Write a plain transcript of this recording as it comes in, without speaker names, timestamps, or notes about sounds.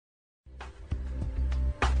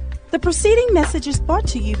The preceding message is brought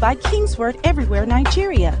to you by Kingsword Everywhere,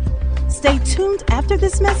 Nigeria. Stay tuned after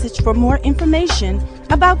this message for more information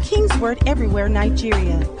about Kingsword Everywhere,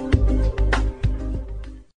 Nigeria.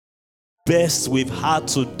 Best we've had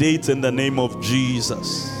to date in the name of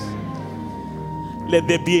Jesus. Let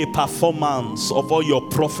there be a performance of all your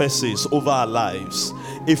prophecies over our lives,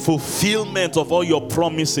 a fulfillment of all your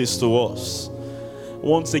promises to us.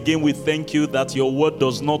 Once again, we thank you that your word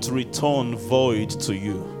does not return void to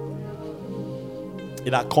you.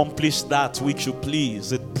 It accomplished that which you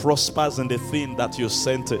please. It prospers in the thing that you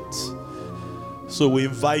sent it. So we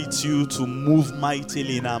invite you to move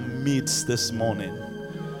mightily in our midst this morning.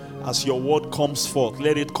 As your word comes forth,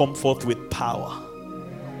 let it come forth with power.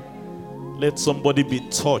 Let somebody be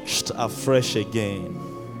touched afresh again.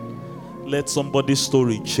 Let somebody's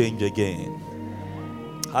story change again.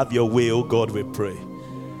 Have your way, oh God, we pray.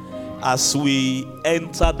 As we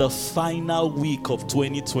enter the final week of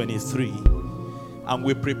 2023 and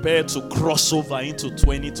we prepare to cross over into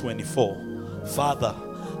 2024, Father,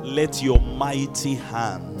 let your mighty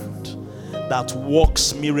hand that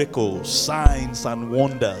works miracles, signs and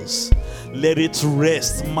wonders, let it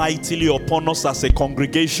rest mightily upon us as a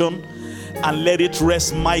congregation, and let it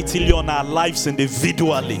rest mightily on our lives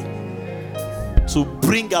individually to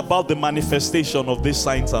bring about the manifestation of these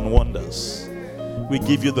signs and wonders. We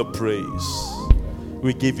give you the praise.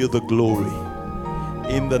 We give you the glory.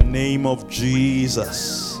 In the name of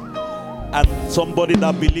Jesus. And somebody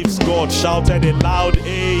that believes God shouted a loud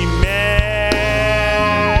amen.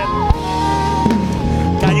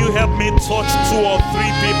 Can you help me touch 2 or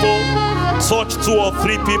 3 people? Touch 2 or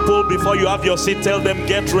 3 people before you have your seat. Tell them,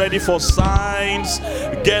 get ready for signs,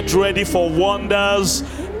 get ready for wonders,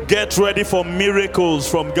 get ready for miracles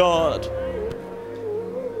from God.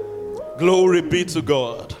 Glory be to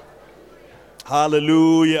God.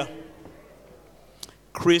 Hallelujah.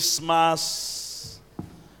 Christmas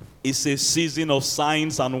is a season of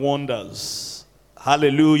signs and wonders.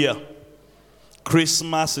 Hallelujah.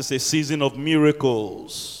 Christmas is a season of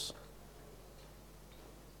miracles.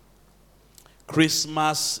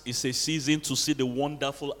 Christmas is a season to see the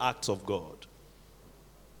wonderful acts of God.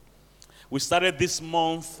 We started this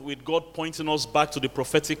month with God pointing us back to the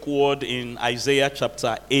prophetic word in Isaiah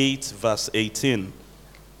chapter 8, verse 18.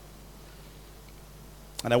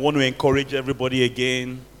 And I want to encourage everybody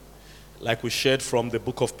again, like we shared from the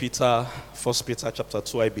book of Peter, 1 Peter chapter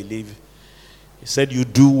 2, I believe. He said, you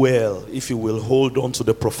do well if you will hold on to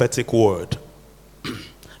the prophetic word.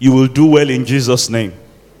 You will do well in Jesus' name.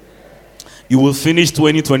 You will finish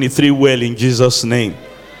 2023 well in Jesus' name.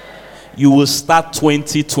 You will start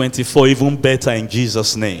 2024 even better in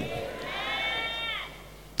Jesus' name.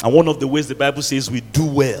 And one of the ways the Bible says we do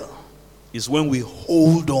well is when we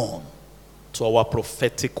hold on to our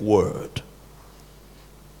prophetic word.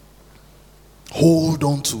 Hold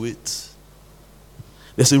on to it.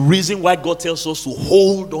 There's a reason why God tells us to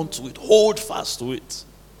hold on to it. Hold fast to it.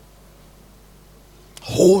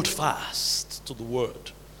 Hold fast to the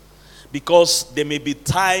word. Because there may be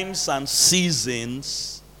times and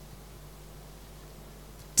seasons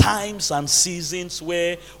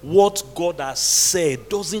where what God has said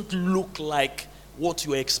doesn't look like what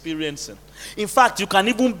you're experiencing. In fact, you can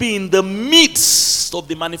even be in the midst of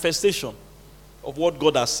the manifestation of what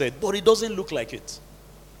God has said, but it doesn't look like it.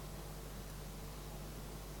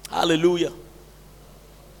 Hallelujah.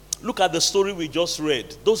 Look at the story we just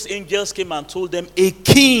read. Those angels came and told them, a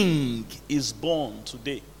king is born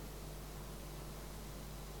today.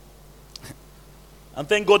 And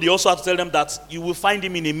thank God he also had to tell them that you will find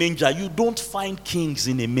him in a manger. You don't find kings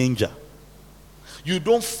in a manger. You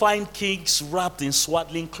don't find kings wrapped in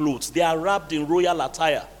swaddling clothes. They are wrapped in royal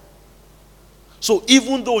attire. So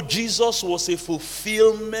even though Jesus was a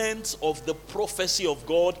fulfillment of the prophecy of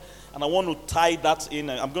God, and I want to tie that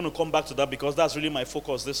in, I'm going to come back to that because that's really my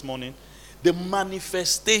focus this morning. The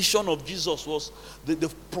manifestation of Jesus was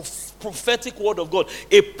the prophetic word of God,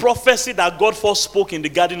 a prophecy that God first spoke in the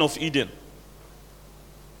Garden of Eden.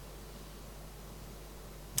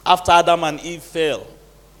 After Adam and Eve fell,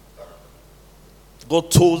 God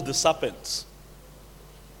told the serpent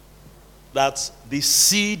that the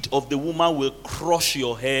seed of the woman will crush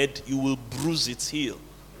your head, you will bruise its heel.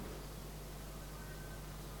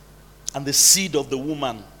 And the seed of the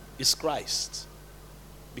woman is Christ.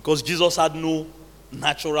 Because Jesus had no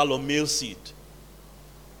natural or male seed.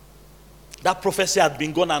 That prophecy had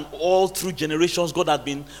been gone, and all through generations, God had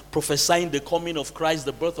been prophesying the coming of Christ,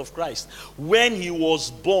 the birth of Christ. When he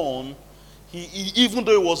was born, even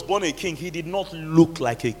though he was born a king, he did not look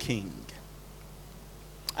like a king.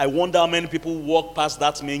 I wonder how many people walked past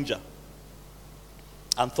that manger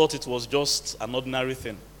and thought it was just an ordinary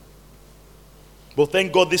thing. But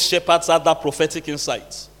thank God these shepherds had that prophetic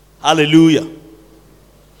insight. Hallelujah.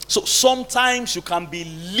 So sometimes you can be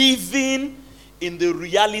living in the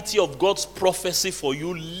reality of God's prophecy for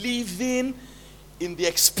you, living in the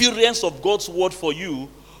experience of God's word for you,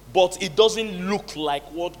 but it doesn't look like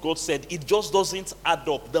what God said. It just doesn't add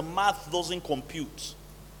up. The math doesn't compute.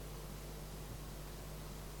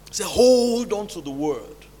 Say, hold on to the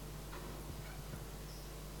word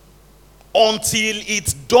until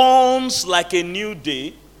it dawns like a new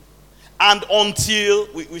day, and until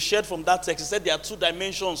we shared from that text. He said there are two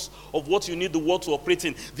dimensions of what you need the word to operate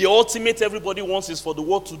in. The ultimate everybody wants is for the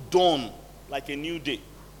word to dawn like a new day.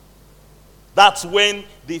 That's when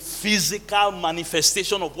the physical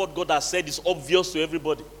manifestation of what God has said is obvious to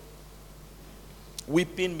everybody.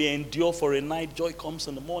 Weeping may endure for a night, joy comes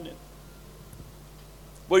in the morning.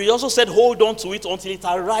 But he also said hold on to it until it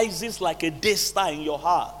arises like a day star in your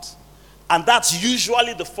heart. And that's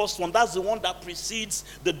usually the first one. That's the one that precedes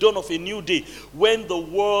the dawn of a new day. When the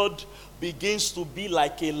word begins to be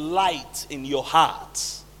like a light in your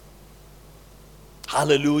heart.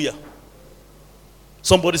 Hallelujah.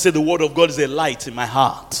 Somebody say the word of God is a light in my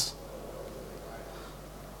heart.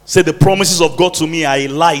 Say the promises of God to me are a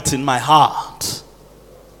light in my heart.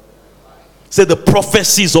 Say the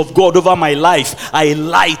prophecies of God over my life are a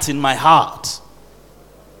light in my heart.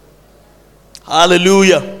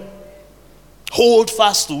 Hallelujah. Hold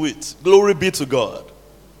fast to it. Glory be to God.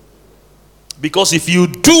 Because if you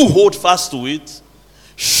do hold fast to it,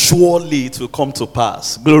 surely it will come to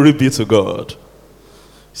pass. Glory be to God. He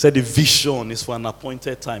said the vision is for an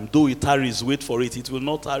appointed time. Though it tarries, wait for it. It will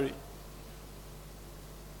not tarry.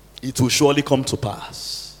 It will surely come to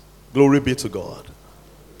pass. Glory be to God.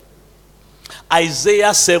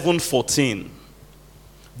 Isaiah 7:14.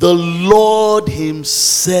 The Lord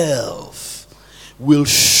himself will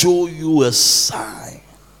show you a sign.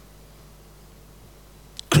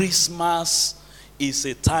 Christmas is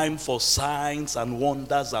a time for signs and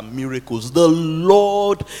wonders and miracles. The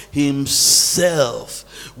Lord himself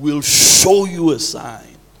will show you a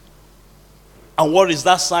sign. And what is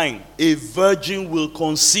that sign? A virgin will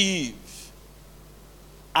conceive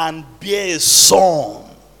and bear a son.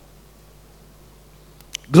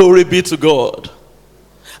 Glory be to God.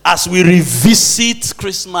 As we revisit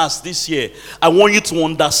Christmas this year, I want you to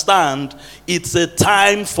understand it's a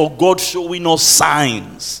time for God showing us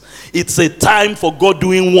signs. It's a time for God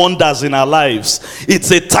doing wonders in our lives. It's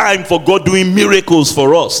a time for God doing miracles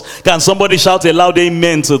for us. Can somebody shout a loud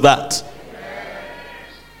amen to that? Amen.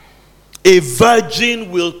 A virgin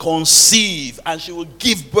will conceive and she will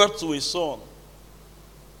give birth to a son.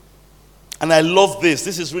 And I love this.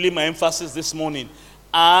 This is really my emphasis this morning.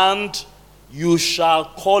 And you shall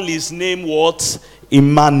call his name what?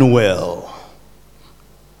 Emmanuel.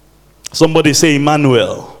 Somebody say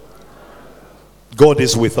Emmanuel. God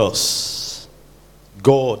is with us.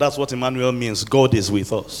 God, that's what Emmanuel means. God is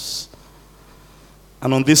with us.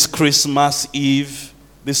 And on this Christmas Eve,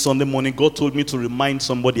 this Sunday morning, God told me to remind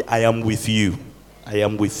somebody, I am with you. I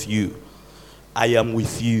am with you. I am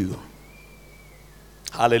with you.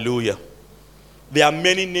 Hallelujah. There are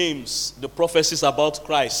many names. The prophecies about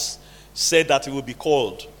Christ said that he will be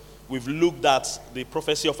called. We've looked at the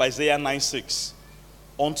prophecy of Isaiah 9:6.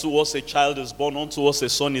 Unto us a child is born, unto us a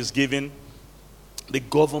son is given. The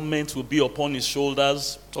government will be upon his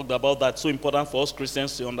shoulders. Talked about that. So important for us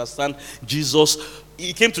Christians to understand. Jesus,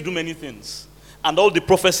 he came to do many things. And all the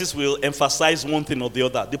prophecies will emphasize one thing or the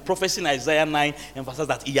other. The prophecy in Isaiah 9 emphasizes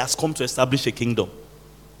that he has come to establish a kingdom.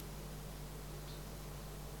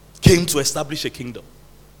 Came to establish a kingdom.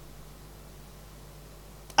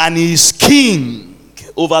 And he is king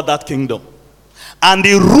over that kingdom. And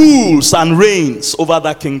he rules and reigns over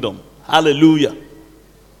that kingdom. Hallelujah.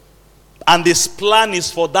 And his plan is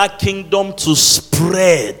for that kingdom to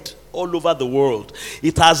spread all over the world.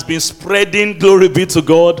 It has been spreading, glory be to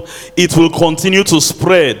God. It will continue to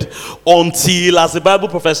spread until, as the Bible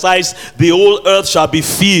prophesies, the whole earth shall be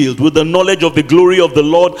filled with the knowledge of the glory of the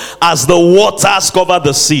Lord as the waters cover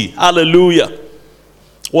the sea. Hallelujah.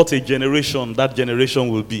 What a generation that generation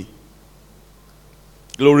will be.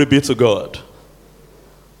 Glory be to God.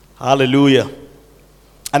 Hallelujah.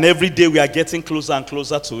 And every day we are getting closer and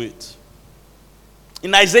closer to it.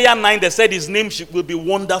 In Isaiah 9, they said his name will be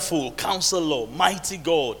Wonderful, Counselor, Mighty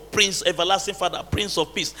God, Prince, Everlasting Father, Prince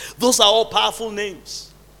of Peace. Those are all powerful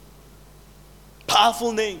names.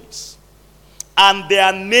 Powerful names. And they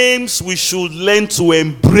are names we should learn to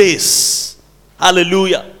embrace.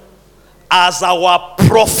 Hallelujah. As our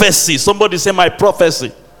prophecy. Somebody say my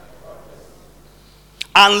prophecy.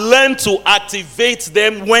 And learn to activate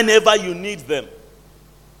them whenever you need them.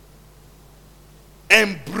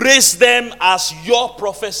 embrace them as your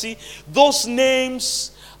prophecy. Those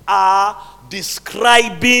names are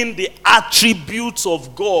describing the attributes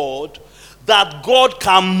of God that God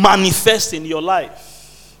can manifest in your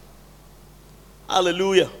life.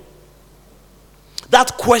 Hallelujah.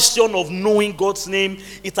 That question of knowing God's name,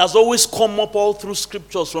 it has always come up all through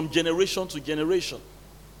scriptures from generation to generation.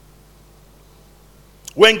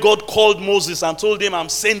 When God called Moses and told him, I'm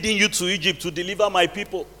sending you to Egypt to deliver my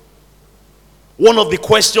people, one of the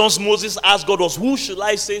questions Moses asked God was, who should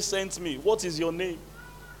I say sent me? What is your name?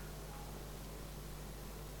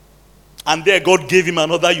 And there God gave him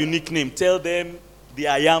another unique name. Tell them, the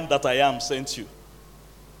I am that I am sent you.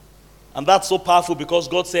 And that's so powerful because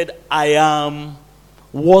God said, I am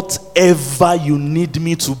whatever you need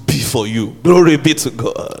me to be for you. Glory be to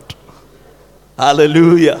God.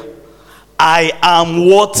 Hallelujah. I am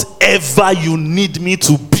whatever you need me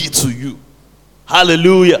to be to you.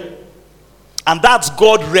 Hallelujah. And that's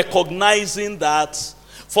God recognizing that,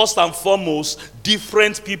 first and foremost,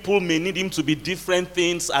 different people may need him to be different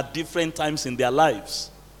things at different times in their lives.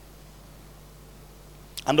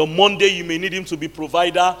 And on Monday, you may need him to be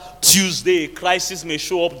provider. Tuesday, a crisis may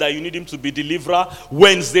show up that you need him to be deliverer.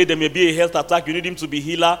 Wednesday, there may be a health attack. You need him to be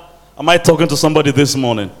healer. Am I talking to somebody this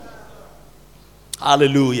morning?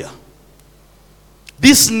 Hallelujah.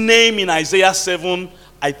 This name in Isaiah 7,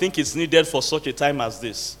 I think it's needed for such a time as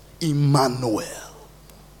this. Emmanuel.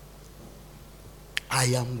 I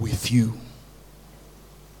am with you.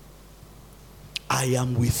 I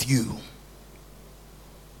am with you.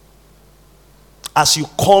 As you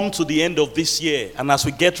come to the end of this year and as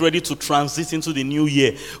we get ready to transit into the new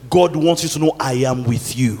year, God wants you to know, I am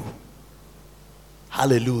with you.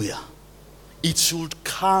 Hallelujah. It should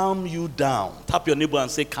calm you down. Tap your neighbor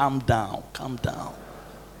and say, calm down, calm down.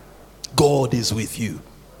 God is with you.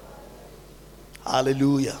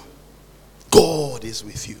 Hallelujah. God is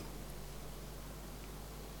with you.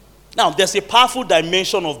 Now, there's a powerful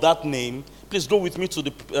dimension of that name. Please go with me to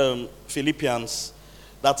the Philippians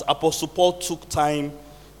that Apostle Paul took time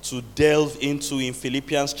to delve into in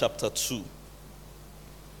Philippians chapter 2.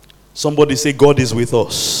 Somebody say, God is with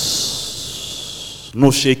us.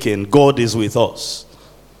 No shaking. God is with us.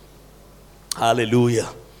 Hallelujah.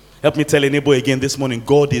 Help me tell a neighbor again this morning,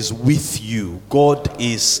 God is with you. God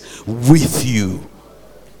is with you.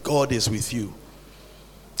 God is with you.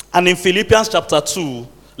 And in Philippians chapter 2,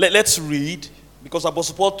 let's read, because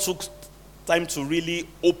Apostle Paul took time to really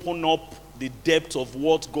open up the depth of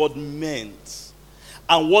what God meant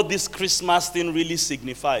and what this Christmas thing really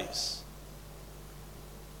signifies.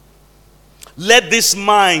 Let this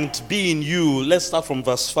mind be in you. Let's start from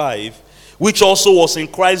verse 5. Which also was in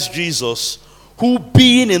Christ Jesus, who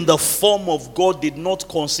being in the form of God did not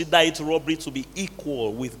consider it robbery to be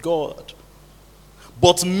equal with God,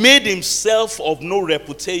 but made himself of no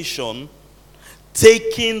reputation,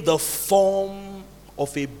 taking the form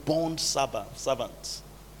of a bond servant.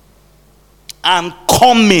 And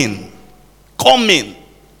coming.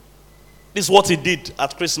 This is what he did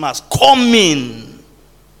at Christmas. Coming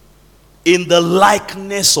in the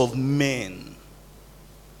likeness of men.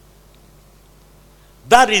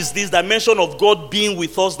 That is this dimension of God being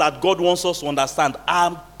with us that God wants us to understand.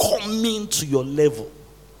 I'm coming to your level.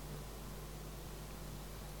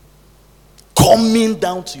 Coming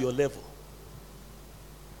down to your level.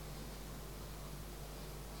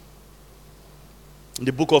 In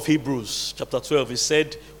the book of Hebrews, chapter 12, it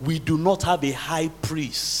said, we do not have a high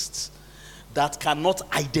priest that cannot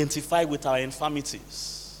identify with our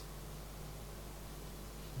infirmities.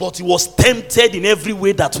 But he was tempted in every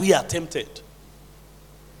way that we are tempted.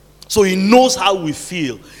 So he knows how we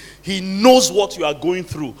feel. He knows what you are going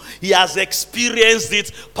through. He has experienced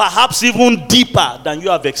it, perhaps even deeper than you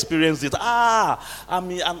have experienced it.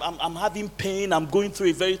 I'm having pain. I'm going through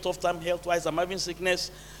a very tough time health-wise. I'm having sickness.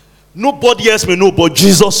 Nobody else may know, but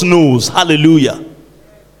Jesus knows. Hallelujah.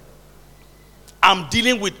 I'm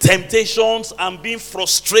dealing with temptations. I'm being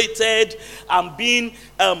frustrated. I'm being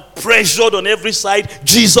pressured on every side.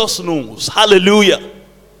 Jesus knows. Hallelujah.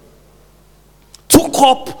 Took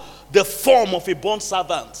up the form of a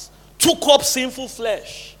bondservant. Took up sinful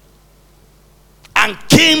flesh. And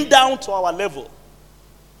came down to our level.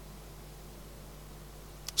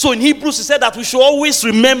 So in Hebrews, he said that we should always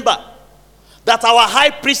remember that our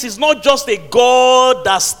high priest is not just a God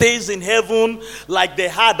that stays in heaven like they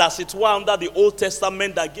had, as it were, under the Old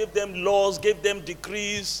Testament, that gave them laws, gave them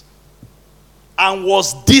decrees, and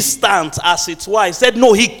was distant, as it were. He said,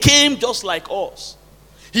 no, he came just like us.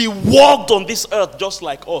 He walked on this earth just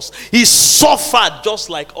like us. He suffered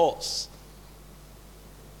just like us.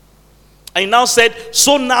 And he now said,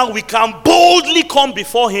 so now we can boldly come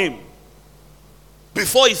before him.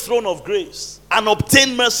 before his throne of grace and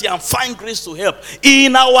obtain mercy and find grace to help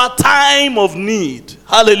in our time of need.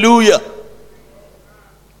 Hallelujah.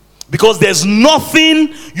 Because there's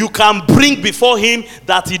nothing you can bring before him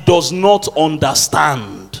that he does not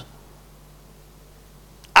understand.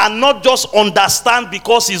 And not just understand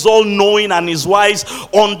because he's all knowing and he's wise.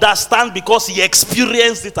 Understand because he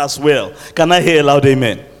experienced it as well. Can I hear a loud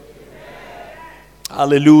amen? Amen.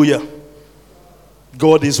 Hallelujah.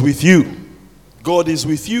 God is with you. God is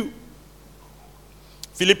with you.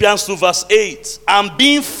 Philippians 2 verse 8. And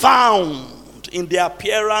being found in the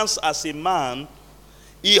appearance as a man,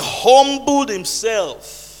 he humbled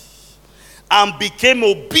himself and became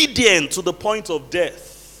obedient to the point of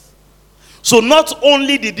death. So not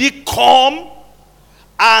only did he come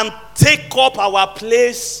and take up our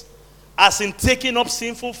place, as in taking up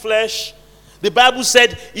sinful flesh, the Bible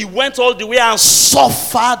said he went all the way and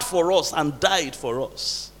suffered for us and died for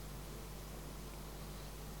us.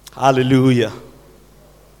 Hallelujah.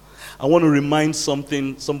 I want to remind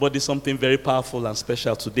somebody something very powerful and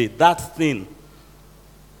special today. That thing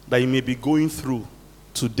that you may be going through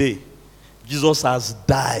today, Jesus has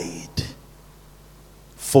died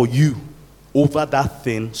for you over that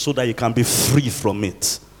thing so that you can be free from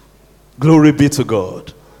it. Glory be to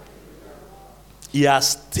God. He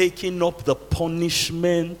has taken up the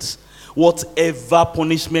punishment. Whatever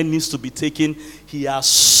punishment needs to be taken, he has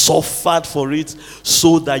suffered for it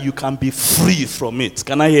so that you can be free from it.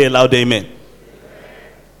 Can I hear a loud amen? Amen.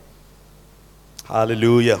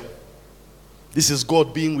 Hallelujah. This is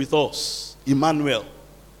God being with us. Emmanuel.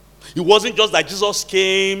 It wasn't just that Jesus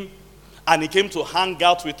came and he came to hang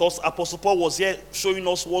out with us. Apostle Paul was here showing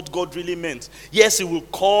us what God really meant. Yes, he will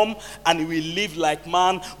come and he will live like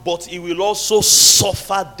man, but he will also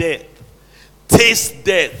suffer death, taste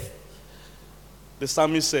death. The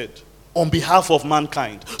psalmist said, on behalf of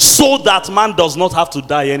mankind, so that man does not have to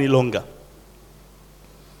die any longer.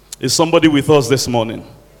 Is somebody with us this morning?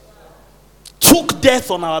 Took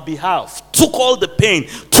death on our behalf, took all the pain,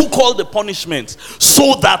 took all the punishment,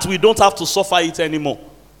 so that we don't have to suffer it anymore.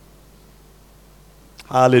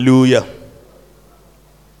 Hallelujah.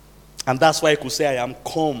 And that's why I could say, I am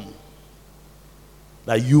come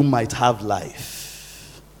that you might have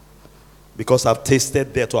life. Because I've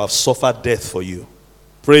tasted death, or I've suffered death for you.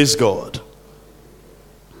 Praise God.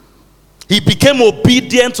 He became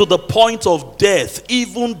obedient to the point of death,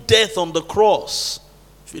 even death on the cross.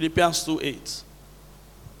 Philippians 2:8.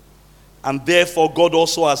 And therefore God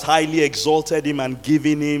also has highly exalted him and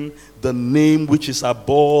given him the name which is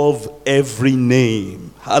above every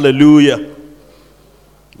name. Hallelujah.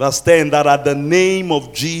 Verse 10, that at the name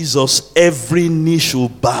of Jesus every knee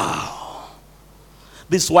should bow.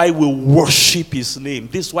 This is why we worship his name.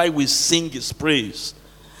 This is why we sing his praise.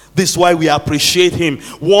 This is why we appreciate him.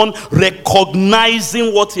 One,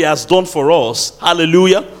 recognizing what he has done for us.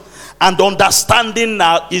 Hallelujah. And understanding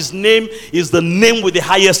that his name is the name with the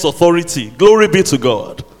highest authority. Glory be to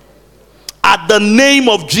God. At the name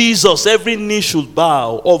of Jesus, every knee should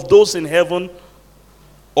bow, of those in heaven,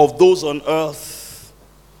 of those on earth,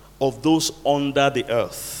 of those under the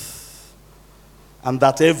earth. And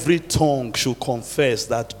that every tongue should confess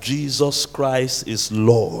that Jesus Christ is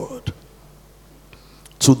Lord,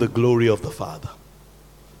 to the glory of the Father.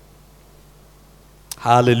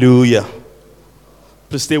 Hallelujah.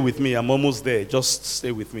 Please stay with me. I'm almost there. Just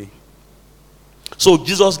stay with me. So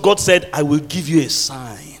God said, I will give you a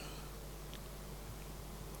sign.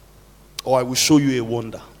 Or I will show you a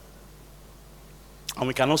wonder. And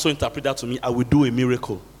we can also interpret that to mean, I will do a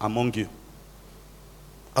miracle among you.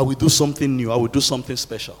 I will do something new. I will do something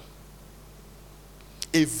special.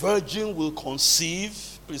 A virgin will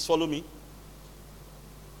conceive. Please follow me.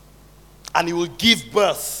 And he will give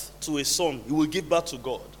birth to a son. He will give birth to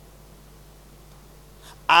God.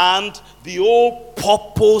 And the whole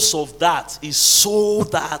purpose of that is so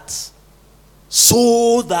that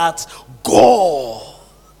God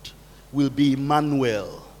will be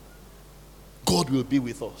Emmanuel. God will be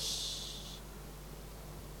with us.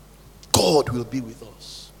 God will be with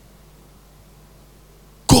us.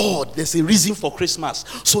 God, there's a reason for Christmas.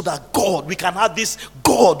 So that God, we can have this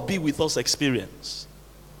God be with us experience.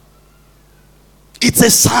 It's a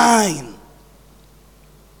sign.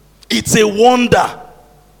 It's a wonder.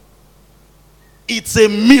 It's a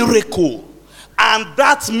miracle. And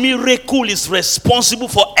that miracle is responsible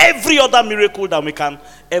for every other miracle that we can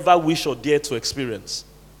ever wish or dare to experience.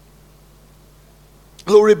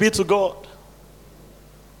 Glory be to God.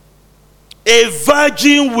 A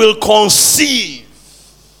virgin will conceive.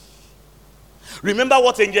 Remember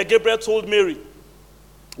what Angel Gabriel told Mary.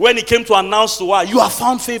 When he came to announce to her, you have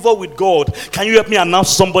found favor with God. Can you help me announce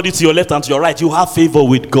somebody to your left and to your right? You have favor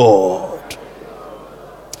with God.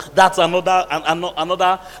 That's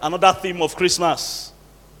another theme of Christmas.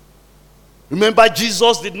 Remember,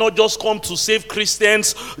 Jesus did not just come to save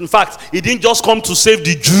Christians. In fact, he didn't just come to save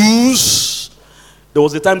the Jews. There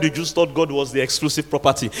was a time the Jews thought God was the exclusive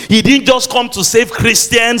property. He didn't just come to save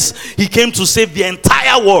Christians. He came to save the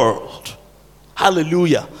entire world.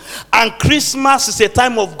 Hallelujah. And Christmas is a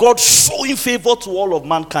time of God showing favor to all of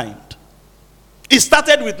mankind. It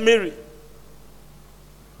started with Mary.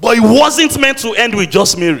 But it wasn't meant to end with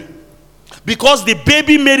just Mary. Because the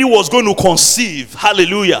baby Mary was going to conceive,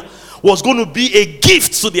 hallelujah, was going to be a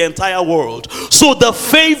gift to the entire world. So the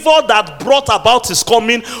favor that brought about his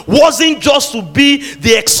coming wasn't just to be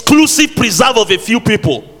the exclusive preserve of a few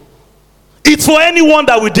people. It's for anyone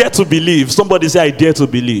that will dare to believe. Somebody say, I dare to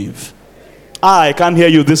believe. I can't hear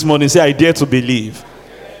you this morning. Say, I dare to believe.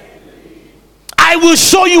 I will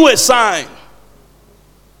show you a sign.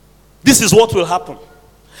 This is what will happen.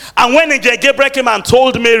 And when Angel Gabriel came and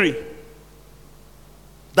told Mary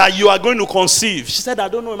that you are going to conceive, she said, I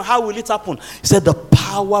don't know, how will it happen? He said, the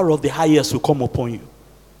power of the highest will come upon you.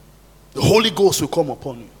 The Holy Ghost will come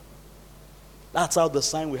upon you. That's how the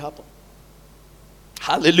sign will happen.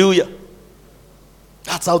 Hallelujah.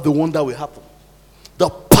 That's how the wonder will happen. The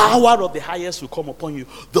power of the highest will come upon you.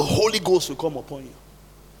 The Holy Ghost will come upon you.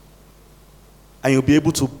 And you'll be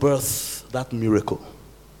able to birth that miracle.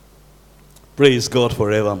 Praise God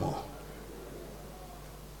forevermore.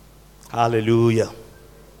 Hallelujah.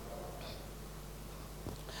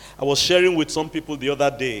 I was sharing with some people the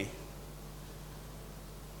other day.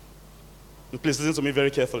 And please listen to me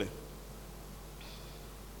very carefully.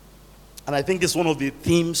 And I think it's one of the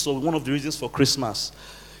themes or one of the reasons for Christmas.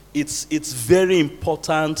 It's very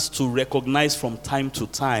important to recognize from time to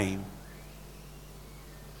time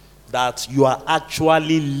that you are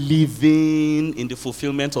actually living in the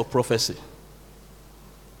fulfillment of prophecy.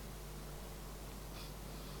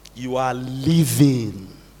 You are living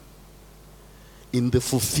in the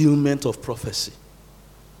fulfillment of prophecy.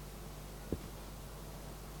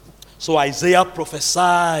 So Isaiah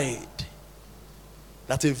prophesied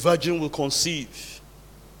that a virgin will conceive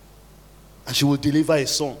and she will deliver a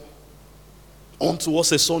son. Unto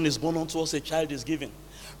us a son is born, unto us a child is given.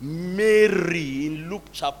 Mary in Luke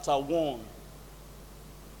chapter 1,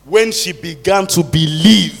 when she began to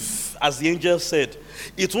believe, as the angel said,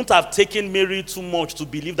 it wouldn't have taken Mary too much to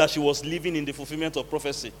believe that she was living in the fulfillment of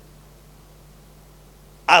prophecy.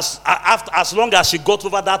 As long as she got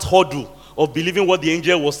over that hurdle of believing what the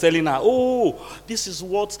angel was telling her, oh, this is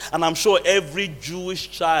what, and I'm sure every Jewish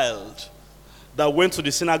child that went to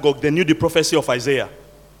the synagogue, they knew the prophecy of Isaiah,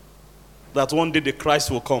 that one day the Christ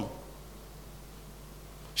will come.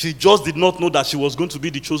 She just did not know that she was going to be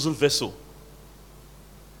the chosen vessel.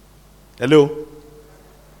 Hello?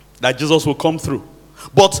 That Jesus will come through.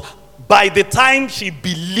 But by the time she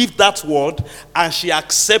believed that word and she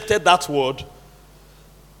accepted that word,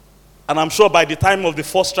 and I'm sure by the time of the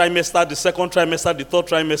first trimester, the second trimester, the third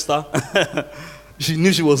trimester, she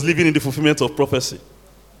knew she was living in the fulfillment of prophecy.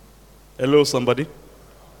 Hello, somebody?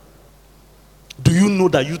 Do you know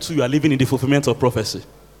that you too are living in the fulfillment of prophecy?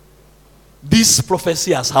 This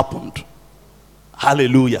prophecy has happened.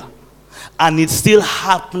 Hallelujah. And it's still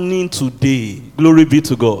happening today. Glory be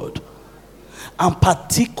to God. And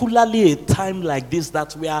particularly a time like this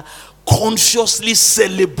that we are consciously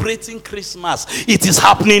celebrating Christmas. It is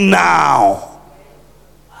happening now.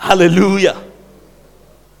 Hallelujah.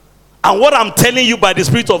 And what I'm telling you by the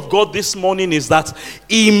Spirit of God this morning is that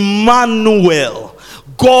Emmanuel,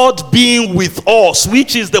 God being with us,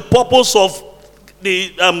 which is the purpose of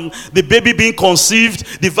the baby being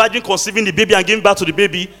conceived, the virgin conceiving the baby and giving birth to the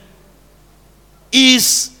baby,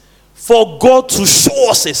 is for God to show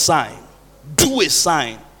us a sign, do a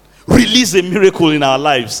sign, release a miracle in our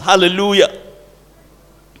lives. Hallelujah.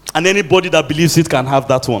 And anybody that believes it can have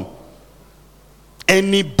that one.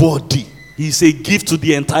 Anybody. He's a gift to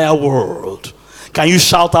the entire world. Can you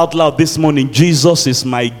shout out loud this morning, Jesus is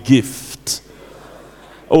my gift?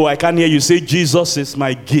 Oh, I can't hear you say, Jesus is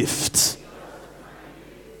my gift.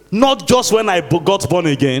 Not just when I got born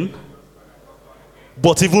again,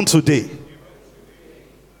 but even today.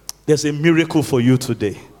 There's a miracle for you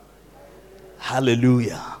today.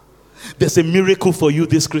 Hallelujah. There's a miracle for you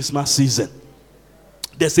this Christmas season.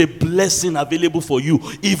 There's a blessing available for you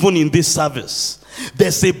even in this service.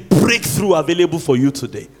 There's a breakthrough available for you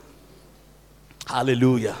today.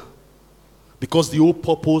 Hallelujah. Because the whole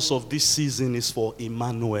purpose of this season is for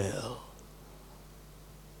Emmanuel.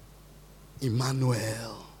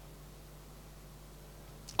 Emmanuel.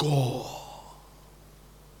 God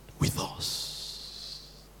with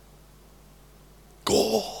us.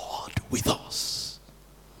 God with us.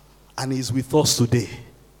 And He's with us today.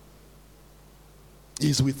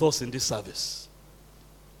 He's with us in this service.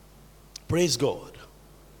 Praise God.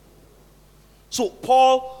 So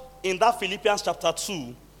Paul, in that Philippians chapter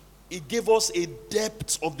 2, he gave us a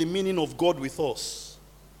depth of the meaning of God with us.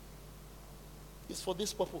 It's for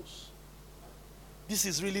this purpose. This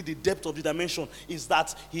is really the depth of the dimension. Is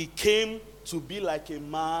that He came to be like a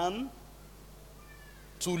man,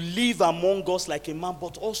 to live among us like a man,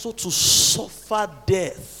 but also to suffer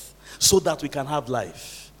death so that we can have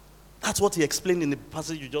life. That's what He explained in the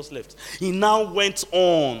passage you just left. He now went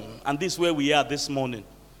on, and this is where we are this morning.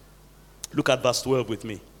 Look at verse 12 with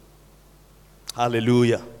me.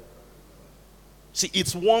 Hallelujah. See,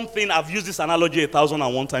 it's one thing, I've used this analogy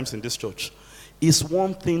 1,001 times in this church. It's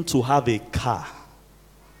one thing to have a car.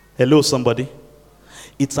 Hello, somebody.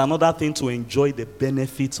 It's another thing to enjoy the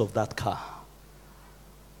benefits of that car.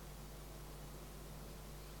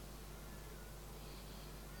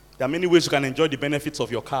 There are many ways you can enjoy the benefits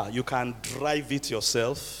of your car. You can drive it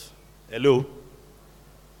yourself. Hello.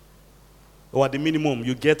 Or at the minimum,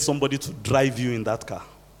 you get somebody to drive you in that car.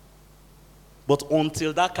 But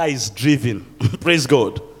until that car is driven, praise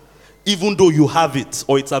God, even though you have it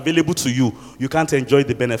or it's available to you, you can't enjoy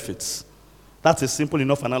the benefits. That's a simple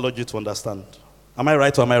enough analogy to understand. Am I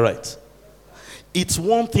right or am I right? It's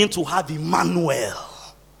one thing to have Emmanuel.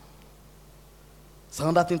 It's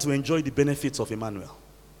another thing to enjoy the benefits of Emmanuel.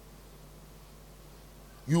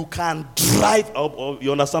 You can drive up, or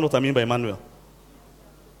you understand what I mean by Emmanuel?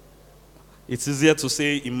 It's easier to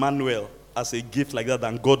say Emmanuel as a gift like that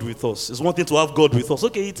than God with us. It's one thing to have God with us.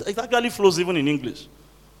 Okay, it actually flows even in English.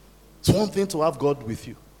 It's one thing to have God with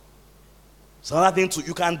you. It's another thing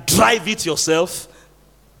you can drive it yourself,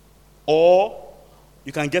 or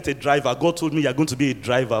you can get a driver. God told me you're going to be a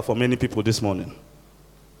driver for many people this morning.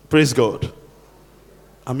 Praise God.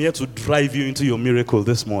 I'm here to drive you into your miracle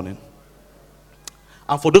this morning.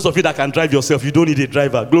 And for those of you that can drive yourself, you don't need a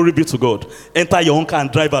driver. Glory be to God. Enter your own car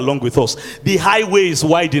and drive along with us. The highway is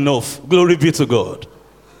wide enough. Glory be to God.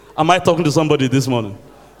 Am I talking to somebody this morning?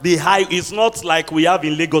 It's not like we have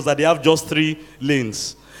in Lagos that they have just 3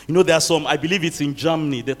 lanes. You know, there are some, I believe it's in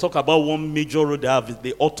Germany, they talk about one major road they have,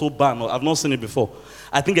 the Autobahn. I've not seen it before.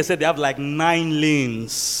 I think they said they have like 9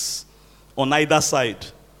 lanes on either side.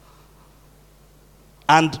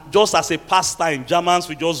 And just as a pastime, Germans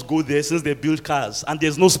will just go there since they build cars. And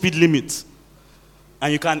there's no speed limit.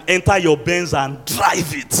 And you can enter your Benz and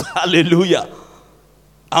drive it. Hallelujah.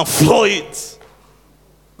 And floor it.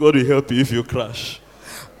 God will help you if you crash.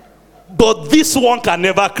 But this one can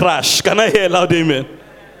never crash. Can I hear a loud amen?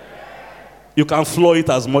 You can floor it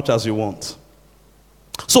as much as you want.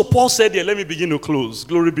 So Paul said here, let me begin to close.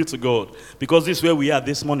 Glory be to God. Because this is where we are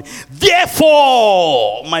this morning.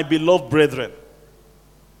 Therefore, my beloved brethren,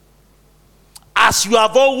 as you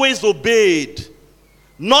have always obeyed,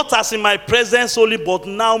 not as in my presence only, but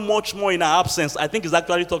now much more in our absence. I think he's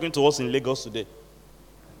actually talking to us in Lagos today,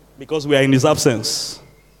 because we are in his absence.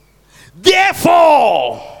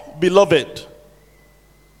 Therefore, beloved,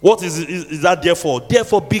 what is that therefore?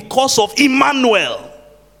 Therefore, because of Emmanuel,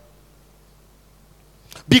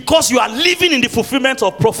 because you are living in the fulfillment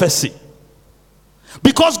of prophecy,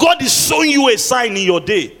 because God is showing you a sign in your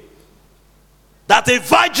day, that a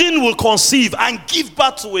virgin will conceive and give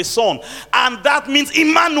birth to a son. And that means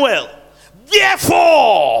Emmanuel.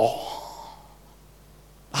 Therefore,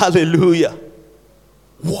 hallelujah,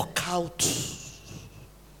 walk out.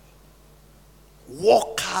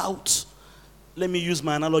 Walk out. Let me use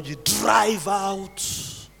my analogy. Drive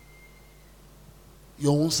out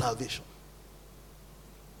your own salvation.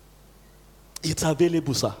 It's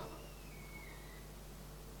available, sir.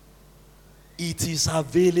 It is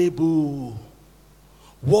available.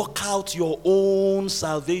 Walk out your own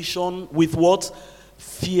salvation with what?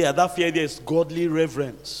 Fear. That fear there is godly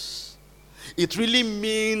reverence. It really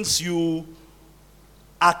means you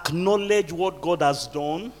acknowledge what God has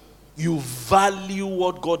done. You value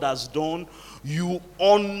what God has done. You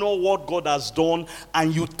honor what God has done.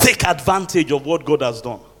 And you take advantage of what God has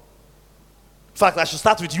done. In fact, I should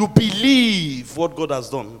start with you believe what God has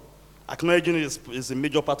done. Acknowledging it is a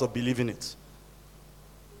major part of believing it.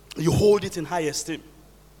 You hold it in high esteem.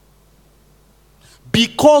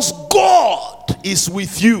 Because God is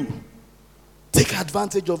with you, take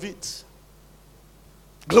advantage of it.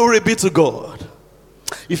 Glory be to God.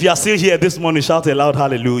 If you are still here this morning, shout a loud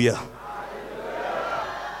hallelujah. Hallelujah.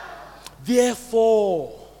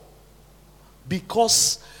 Therefore,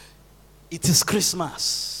 because it is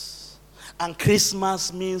Christmas, and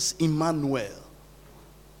Christmas means Emmanuel,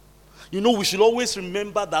 You know, we should always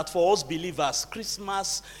remember that for us believers,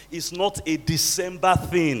 Christmas is not a December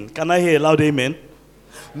thing. Can I hear a loud amen?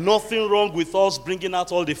 Nothing wrong with us bringing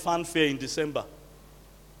out all the fanfare in December.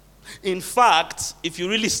 In fact, if you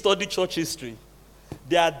really study church history,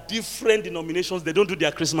 there are different denominations, they don't do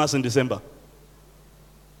their Christmas in December.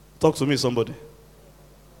 Talk to me, somebody.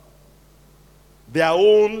 Their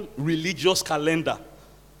own religious calendar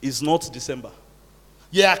is not December.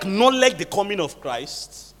 You acknowledge the coming of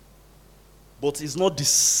Christ, but it's not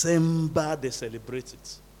December they celebrate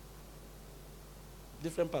it.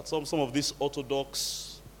 Different parts. Some of these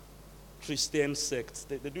Orthodox Christian sects,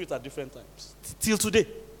 they do it at different times. Till today.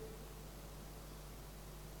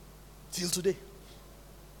 Till today.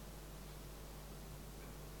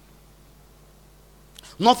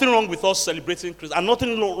 Nothing wrong with us celebrating Christmas, and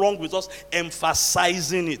nothing wrong with us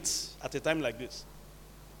emphasizing it at a time like this.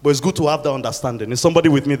 But it's good to have that understanding. Is somebody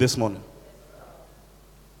with me this morning?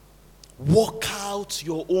 Work out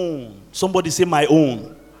your own. Somebody say, my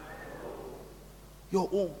own. Your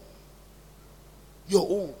own. Your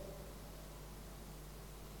own.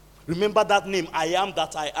 Remember that name, I am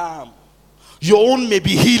that I am. Your own may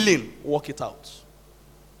be healing. Work it out.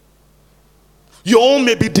 Your own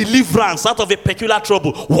may be deliverance out of a peculiar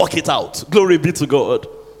trouble. Work it out. Glory be to God.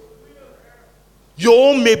 Your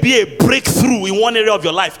own may be a breakthrough in one area of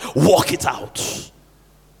your life. Work it out.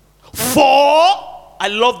 For, I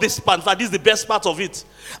love this part. In fact, this is the best part of it.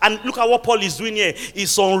 And look at what Paul is doing here.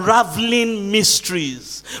 He's unraveling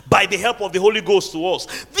mysteries by the help of the Holy Ghost to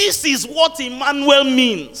us. This is what Emmanuel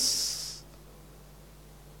means.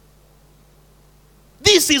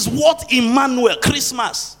 This is what Emmanuel,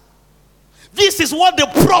 Christmas. This is what the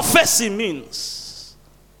prophecy means.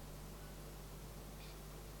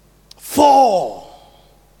 For.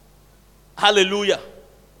 Hallelujah.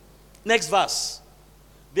 Next verse.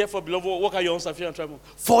 Therefore, beloved, walk out your own salvation and triumph.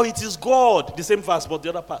 For it is God, the same verse, but the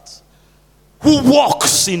other part, who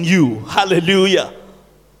walks in you. Hallelujah.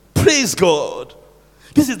 Praise God.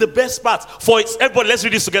 This is the best part. For it's, everybody, let's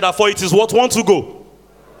read this together. For it is what? Want to go.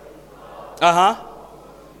 Uh-huh.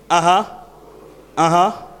 Uh-huh.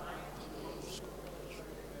 Uh-huh.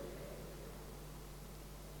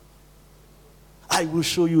 I will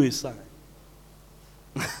show you a sign.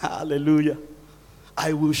 Hallelujah.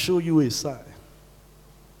 I will show you a sign.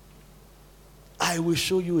 I will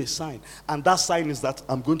show you a sign. And that sign is that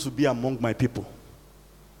I'm going to be among my people.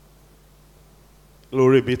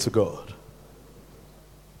 Glory be to God.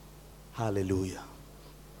 Hallelujah.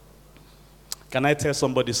 Can I tell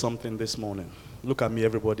somebody something this morning? Look at me,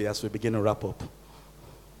 everybody, as we begin to wrap up.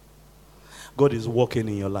 God is working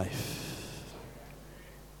in your life.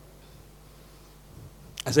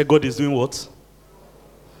 I said, God is doing what?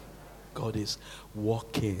 God is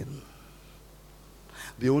working.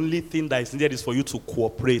 The only thing that is needed is for you to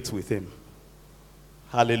cooperate with him.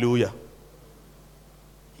 Hallelujah.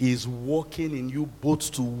 He is working in you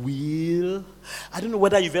both to will. I don't know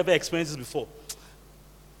whether you've ever experienced this before.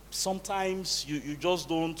 Sometimes you just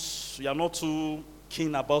don't, you're not too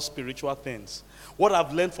keen about spiritual things. What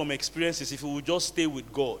I've learned from experience is if you will just stay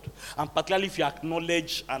with God, and particularly if you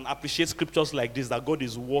acknowledge and appreciate scriptures like this, that God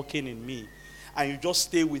is working in me, and you just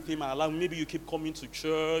stay with him and allow, maybe you keep coming to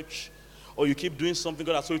church, or you keep doing something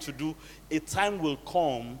God has told you to do, a time will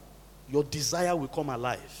come, your desire will come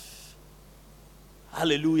alive.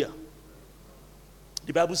 Hallelujah.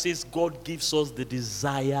 The Bible says God gives us the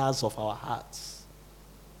desires of our hearts.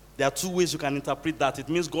 There are two ways you can interpret that. It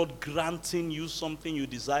means God granting you something you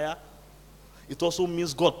desire. It also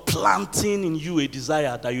means God planting in you a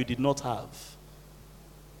desire that you did not have.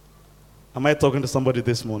 Am I talking to somebody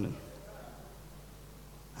this morning?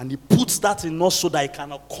 And he puts that in us so that he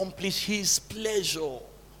can accomplish his pleasure.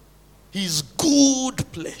 His good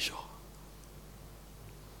pleasure.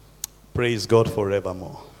 Praise God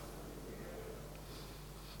forevermore.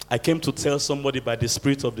 I came to tell somebody by the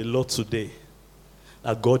Spirit of the Lord today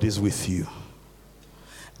that God is with you.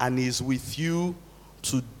 And he is with you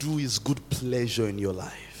to do his good pleasure in your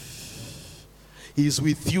life. He is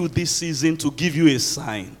with you this season to give you a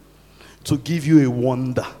sign, to give you a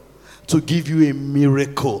wonder, to give you a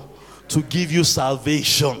miracle, to give you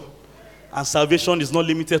salvation. And salvation is not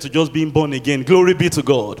limited to just being born again. Glory be to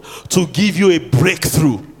God. To give you a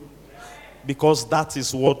breakthrough. Because that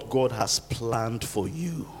is what God has planned for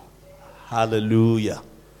you. Hallelujah.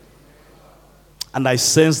 And I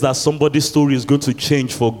sense that somebody's story is going to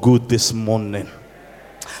change for good this morning.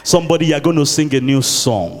 Somebody, you're going to sing a new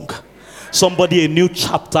song. Somebody, a new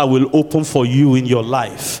chapter will open for you in your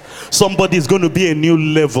life. Somebody is going to be a new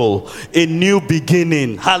level, a new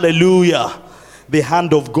beginning. Hallelujah. The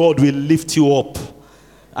hand of God will lift you up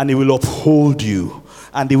and it will uphold you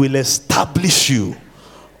and he will establish you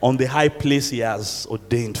on the high place he has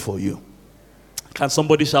ordained for you. Can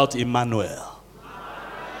somebody shout Emmanuel?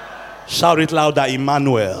 Shout it louder,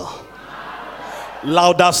 Emmanuel.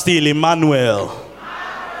 Louder still, Emmanuel.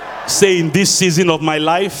 Say, in this season of my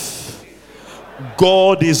life,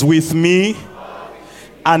 God is with me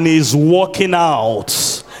and is working out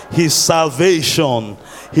his salvation,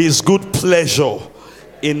 his good pleasure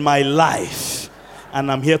in my life,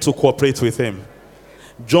 and I'm here to cooperate with him.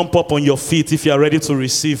 Jump up on your feet if you are ready to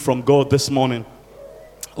receive from God this morning.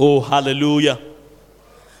 Oh, hallelujah.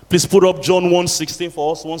 Please put up John 1:16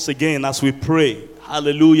 for us once again as we pray.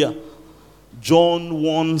 Hallelujah. John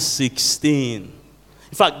 1:16.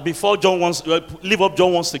 In fact, before John 1, leave up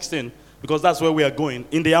John 1:16, because that's where we are going.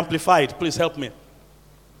 In the Amplified, please help me.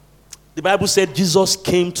 The Bible said Jesus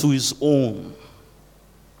came to his own.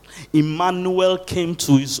 Emmanuel came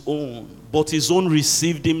to his own, but his own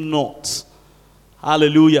received him not.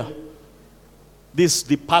 Hallelujah. This is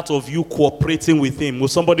the part of you cooperating with him. Will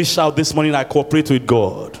somebody shout this morning, I cooperate with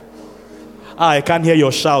God? I can't hear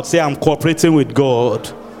your shout. Say, I'm cooperating with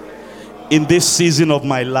God in this season of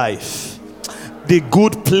my life. The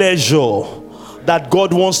good pleasure that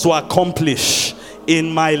God wants to accomplish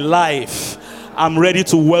in my life, I'm ready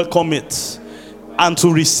to welcome it and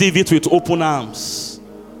to receive it with open arms.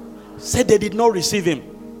 Said they did not receive him.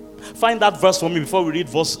 Find that verse for me before we read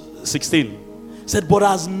verse 16. Said, but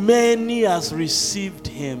as many as received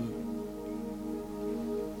him,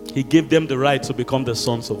 he gave them the right to become the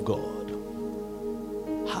sons of God.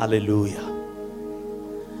 Hallelujah.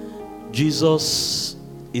 Jesus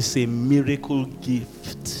is a miracle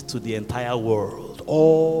gift to the entire world,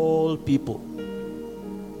 all people.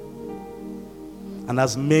 And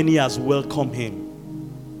as many as welcome him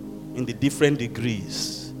in the different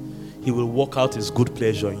degrees, he will work out his good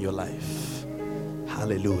pleasure in your life.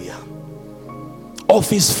 Hallelujah. Of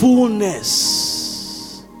his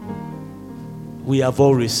fullness, we have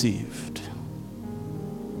all received.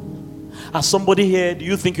 As somebody here, do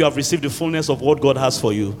you think you have received the fullness of what God has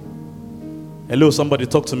for you? Hello, somebody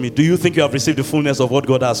talk to me. Do you think you have received the fullness of what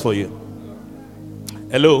God has for you?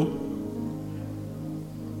 Hello?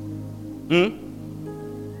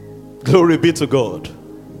 Glory be to God.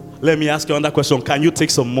 Let me ask you another question. Can you take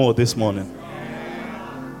some more this morning?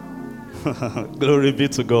 Glory be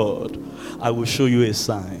to God. I will show you a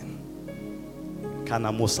sign.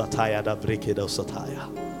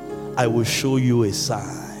 I will show you a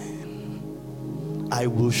sign. I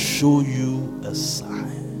will show you a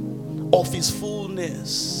sign of his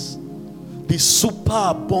fullness, the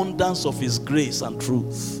superabundance of his grace and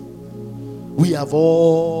truth. We have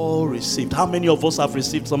all received. How many of us have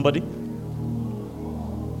received? Somebody?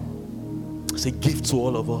 It's a gift to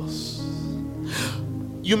all of us.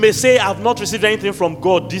 You may say, I have not received anything from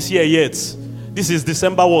God this year yet. This is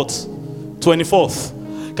December what? 24th.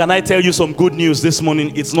 Can I tell you some good news this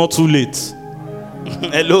morning? It's not too late.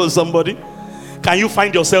 Hello, somebody? Can you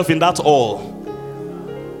find yourself in that all?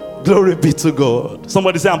 Glory be to God.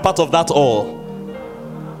 Somebody say, I'm part of that all.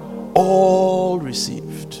 All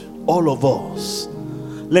received. All of us.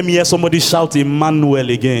 Let me hear somebody shout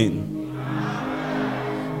Emmanuel again.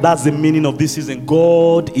 That's the meaning of this season.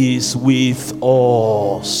 God is with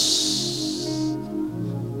us.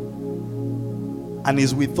 And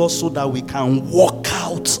is with us so that we can walk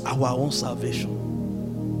out our own salvation.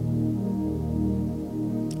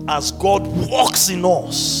 As God walks in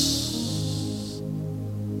us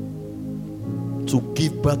to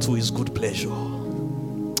give birth to his good pleasure.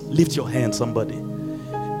 Lift your hand, somebody.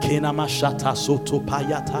 Kenamashata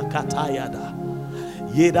sotopayata katayada.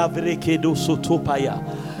 Yeda vrekedo sotopaya.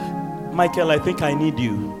 Michael, I think I need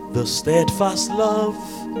you. The steadfast love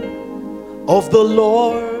of the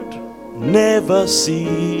Lord never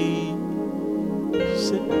ceases.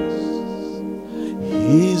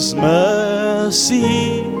 His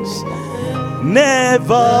mercies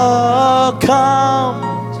never come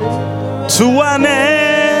to an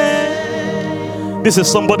end. This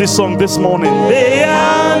is somebody's song this morning. They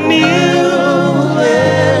are new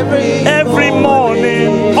every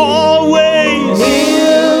morning, always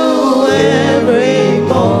new every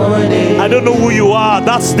morning. I don't know who you are.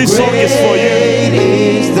 This song is for you.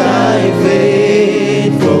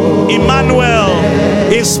 Emmanuel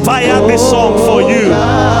inspired this song for you.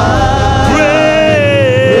 Great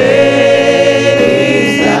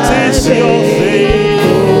is your faith.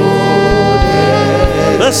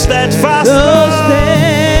 The steadfast love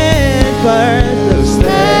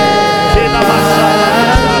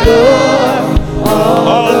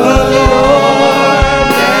of the Lord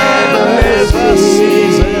never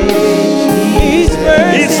ceases.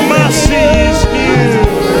 His mercy is new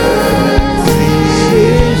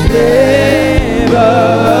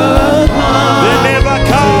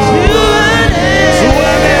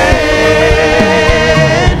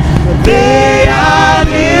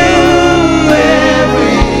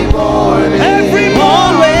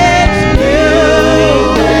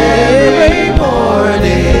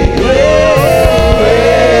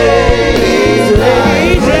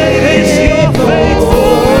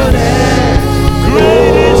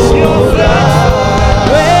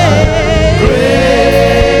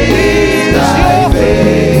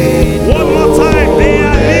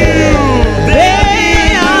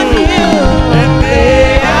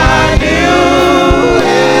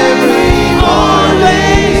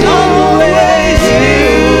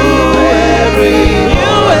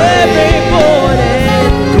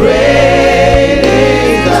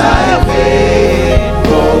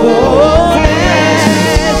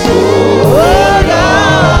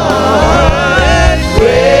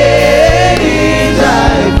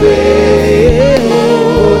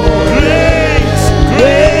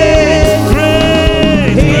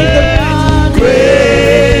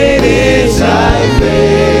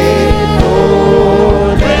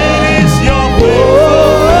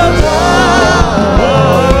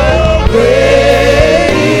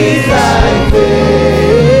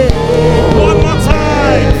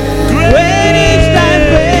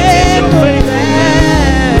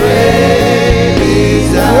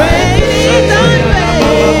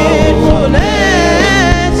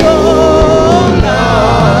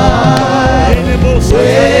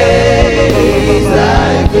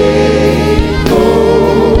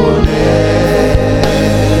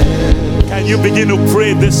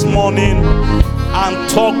this morning and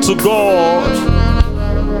talk to God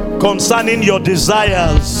concerning your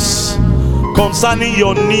desires, concerning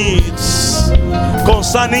your needs,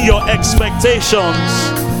 concerning your expectations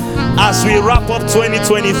as we wrap up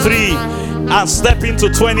 2023 and step into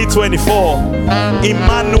 2024.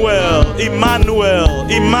 Emmanuel, Emmanuel,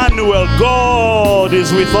 Emmanuel, God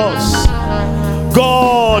is with us.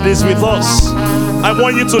 God is with us. I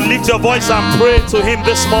want you to lift your voice and pray to him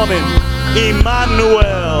this morning.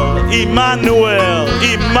 Emmanuel, Emmanuel,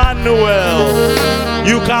 Emmanuel.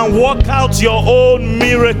 You can walk out your own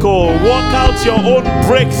miracle, walk out your own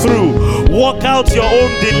breakthrough, walk out your own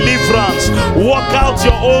deliverance, walk out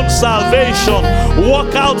your own salvation,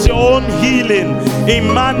 walk out your own healing.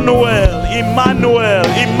 Emmanuel, Emmanuel,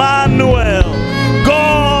 Emmanuel.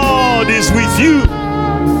 God is with you.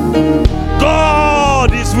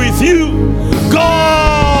 God is with you.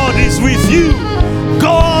 God is with you.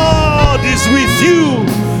 God is with you.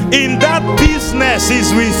 In that business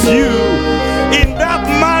is with you. In that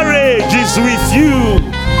marriage is with you.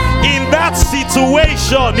 In that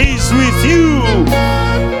situation is with you.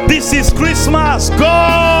 This is Christmas.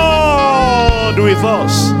 God with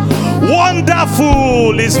us.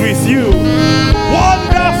 Wonderful is with you.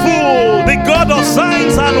 Wonderful, the God of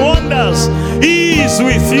signs and wonders, is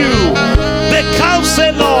with you. The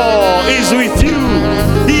Counselor is with you.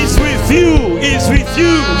 Is with you. Is with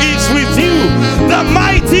you. Is with you. The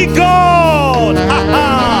mighty God,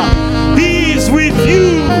 he is with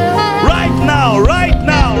you right now. Right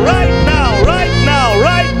now. Right now. Right now.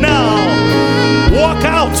 Right now. Walk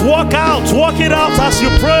out. Walk out. Walk it out as you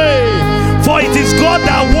pray. For it is God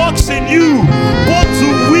that works in you, both to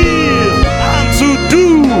will and to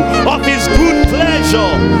do of his good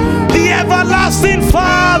pleasure. The everlasting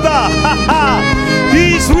Father,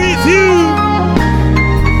 he is with you.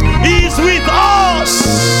 He is with us.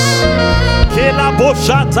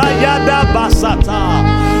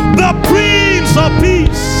 The Prince of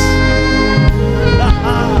Peace.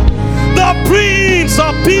 The Prince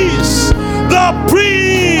of Peace. The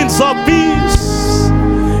Prince of Peace.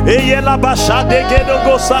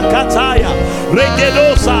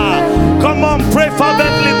 Come on, pray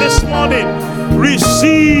fervently this morning.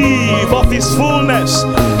 Receive of his fullness.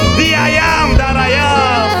 The I am that I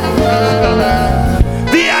am.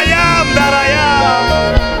 The I am that I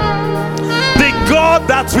am. The God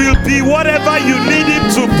that will be whatever you need him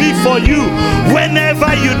to be for you,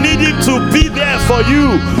 whenever you need him to be there for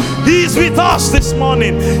you. He is with us this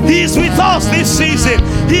morning. He is with us this season.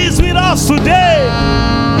 He is with us today.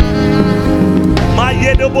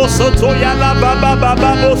 Mayedobo soto yala baba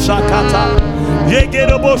baba bo shakata.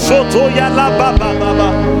 Yegedobo soto yala baba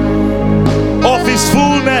baba. Of his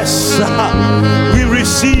fullness we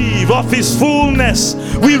receive. Of his fullness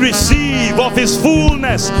we receive. Of his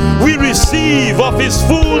fullness we receive. Of his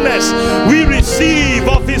fullness we receive.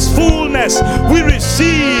 Of his fullness we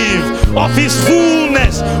receive. Of his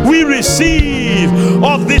fullness we receive.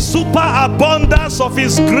 Of the superabundance of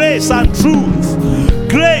his grace and truth.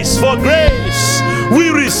 Grace for grace we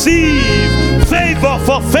receive. Favor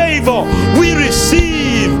for favor we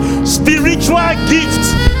receive. Spiritual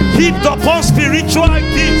gifts heaped upon spiritual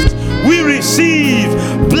gift we receive.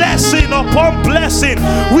 Blessing upon blessing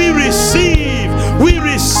we receive. We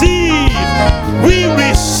receive. We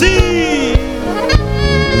receive.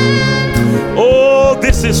 Oh,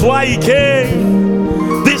 this is why he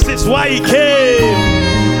came. This is why he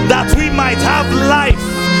came, that we might have life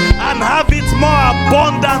and have it more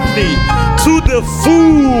abundantly, to the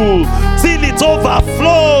full, till it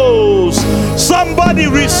overflows. Somebody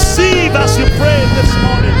receive as you pray this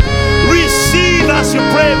morning. Receive as you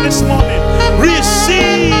pray this morning.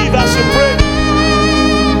 Receive as you pray.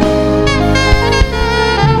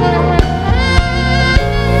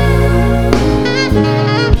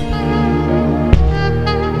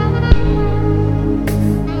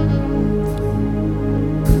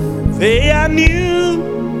 They are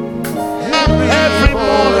new every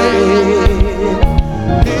morning.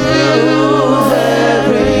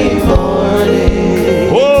 Every morning.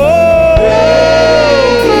 Oh,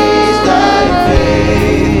 Praise thy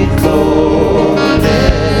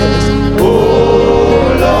faithfulness, O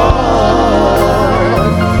Lord.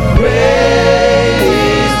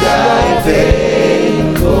 Praise thy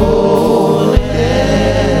faithfulness.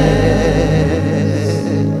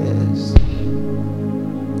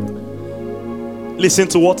 listen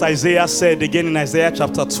to what Isaiah said again in Isaiah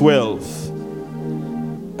chapter 12.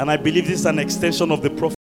 And I believe this is an extension of the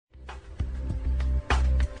prophet.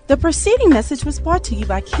 The preceding message was brought to you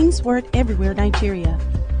by King's Word Everywhere, Nigeria.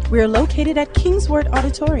 We are located at King's Word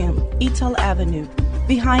Auditorium, Etel Avenue,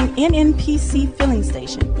 behind NNPC Filling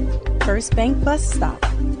Station. First Bank Bus Stop,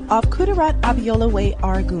 off Kudarat Abiola Way,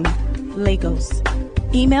 Argun, Lagos.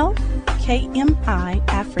 Email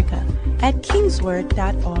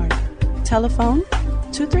kmiafrica@kingsword.org. Telephone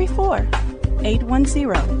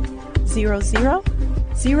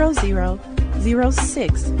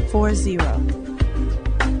 234-810-00000640.